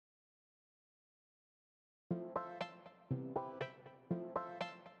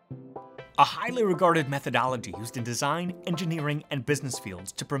a highly regarded methodology used in design, engineering, and business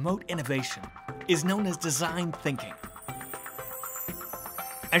fields to promote innovation, is known as design thinking.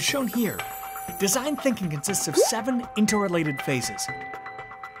 As shown here, design thinking consists of 7 interrelated phases.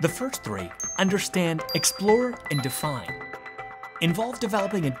 The first 3, understand, explore, and define, involve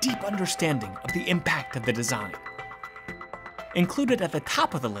developing a deep understanding of the impact of the design. Included at the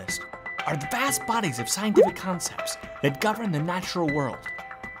top of the list are the vast bodies of scientific concepts that govern the natural world.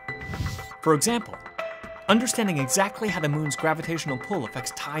 For example, understanding exactly how the moon's gravitational pull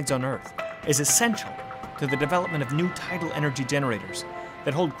affects tides on Earth is essential to the development of new tidal energy generators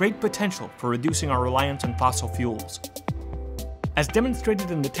that hold great potential for reducing our reliance on fossil fuels. As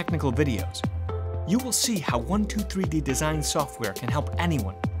demonstrated in the technical videos, you will see how 123D design software can help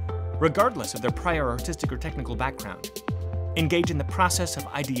anyone, regardless of their prior artistic or technical background, engage in the process of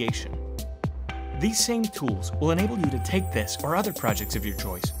ideation. These same tools will enable you to take this or other projects of your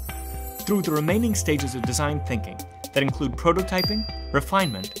choice through the remaining stages of design thinking that include prototyping,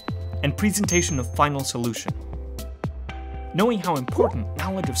 refinement, and presentation of final solution. Knowing how important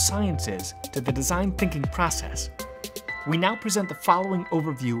knowledge of science is to the design thinking process, we now present the following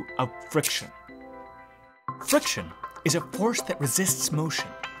overview of friction. Friction is a force that resists motion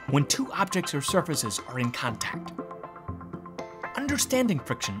when 2 objects or surfaces are in contact. Understanding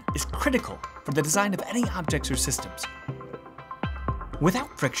friction is critical for the design of any objects or systems.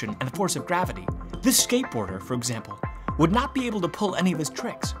 Without friction and the force of gravity, this skateboarder, for example, would not be able to pull any of his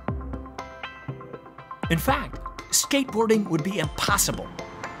tricks. In fact, skateboarding would be impossible.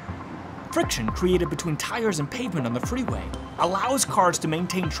 Friction created between tires and pavement on the freeway allows cars to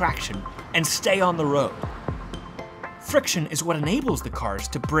maintain traction and stay on the road. Friction is what enables the cars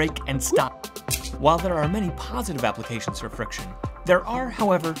to brake and stop. While there are many positive applications for friction, there are,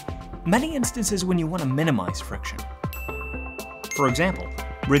 however, many instances when you want to minimize friction. For example,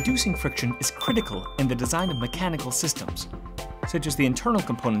 reducing friction is critical in the design of mechanical systems, such as the internal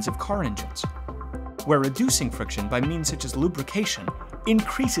components of car engines, where reducing friction by means such as lubrication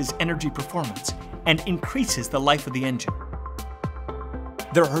increases energy performance and increases the life of the engine.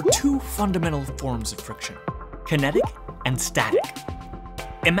 There are 2 fundamental forms of friction, kinetic and static.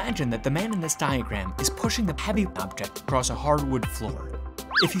 Imagine that the man in this diagram is pushing the heavy object across a hardwood floor.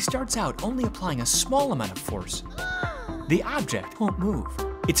 If he starts out only applying a small amount of force, the object won't move.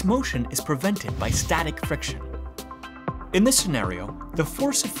 Its motion is prevented by static friction. In this scenario, the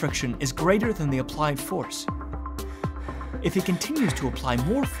force of friction is greater than the applied force. If he continues to apply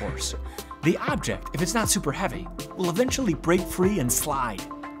more force, the object, if it's not super heavy, will eventually break free and slide.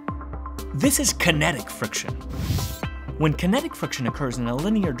 This is kinetic friction. When kinetic friction occurs in a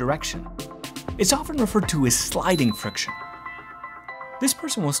linear direction, it's often referred to as sliding friction. This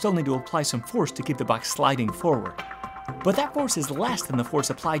person will still need to apply some force to keep the box sliding forward, but that force is less than the force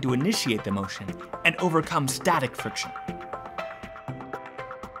applied to initiate the motion and overcome static friction.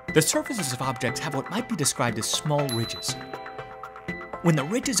 The surfaces of objects have what might be described as small ridges. When the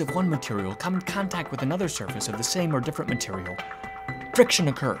ridges of one material come in contact with another surface of the same or different material, friction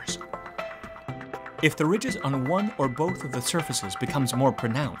occurs. If the ridges on one or both of the surfaces becomes more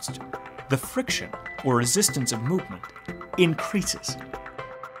pronounced, the friction, or resistance of movement, increases.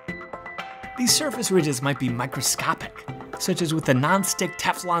 These surface ridges might be microscopic, such as with the non-stick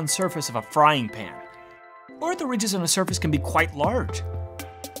Teflon surface of a frying pan. Or the ridges on a surface can be quite large,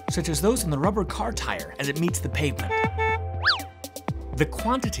 such as those on the rubber car tire as it meets the pavement. The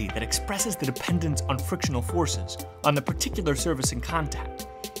quantity that expresses the dependence on frictional forces on the particular surface in contact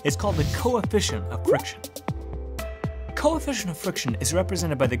is called the coefficient of friction. Coefficient of friction is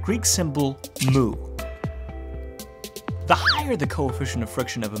represented by the Greek symbol mu. The higher the coefficient of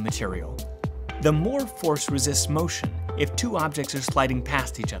friction of a material, the more force resists motion if 2 objects are sliding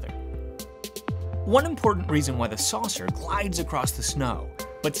past each other. One important reason why the saucer glides across the snow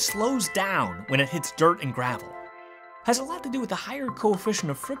but slows down when it hits dirt and gravel has a lot to do with the higher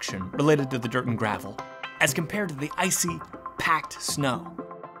coefficient of friction related to the dirt and gravel as compared to the icy, packed snow.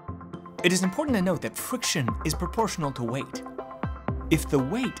 It is important to note that friction is proportional to weight. If the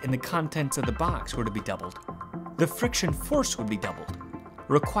weight in the contents of the box were to be doubled, the friction force would be doubled,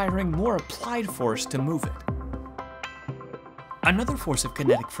 requiring more applied force to move it. Another force of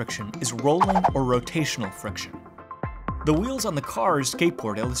kinetic friction is rolling or rotational friction. The wheels on the car's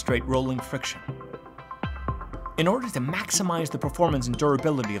skateboard illustrate rolling friction. In order to maximize the performance and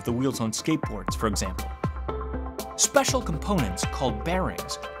durability of the wheels on skateboards, for example, special components called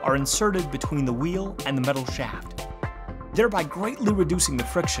bearings are inserted between the wheel and the metal shaft, thereby greatly reducing the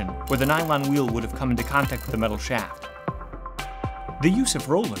friction where the nylon wheel would have come into contact with the metal shaft. The use of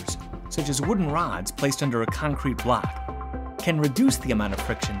rollers, such as wooden rods placed under a concrete block, can reduce the amount of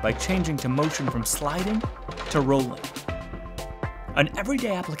friction by changing to motion from sliding to rolling. An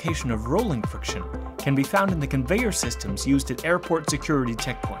everyday application of rolling friction can be found in the conveyor systems used at airport security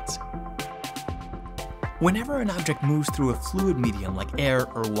checkpoints. Whenever an object moves through a fluid medium like air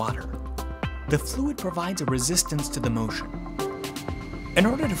or water, the fluid provides a resistance to the motion. In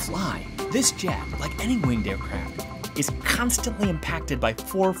order to fly, this jet, like any winged aircraft, is constantly impacted by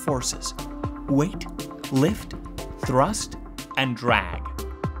 4 forces: weight, lift, thrust, and drag.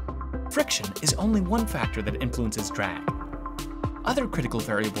 Friction is only one factor that influences drag. Other critical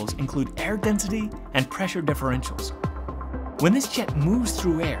variables include air density and pressure differentials. When this jet moves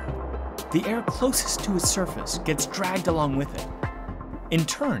through air, the air closest to its surface gets dragged along with it. In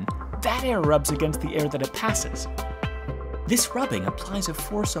turn, that air rubs against the air that it passes. This rubbing applies a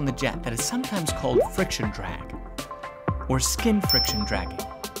force on the jet that is sometimes called friction drag, or skin friction dragging,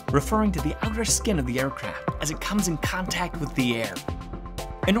 referring to the outer skin of the aircraft as it comes in contact with the air.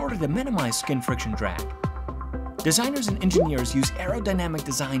 In order to minimize skin friction drag, designers and engineers use aerodynamic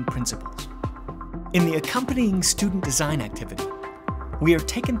design principles. In the accompanying student design activity, we are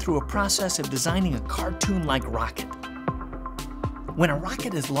taken through a process of designing a cartoon-like rocket. When a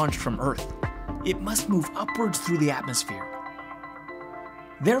rocket is launched from Earth, it must move upwards through the atmosphere.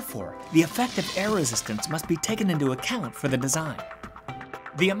 Therefore, the effect of air resistance must be taken into account for the design.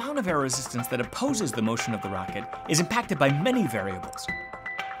 The amount of air resistance that opposes the motion of the rocket is impacted by many variables,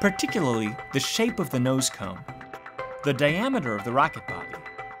 particularly the shape of the nose cone, the diameter of the rocket body,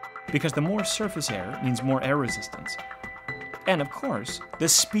 because the more surface air means more air resistance, and of course, the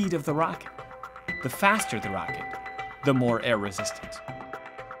speed of the rocket. The faster the rocket, the more air resistance.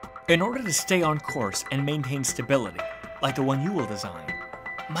 In order to stay on course and maintain stability, like the one you will design,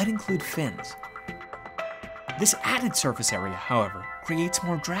 might include fins. This added surface area, however, creates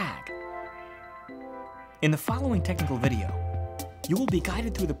more drag. In the following technical video, you will be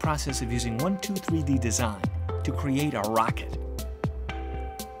guided through the process of using 123D design to create a rocket.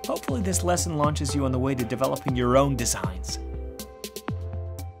 Hopefully this lesson launches you on the way to developing your own designs.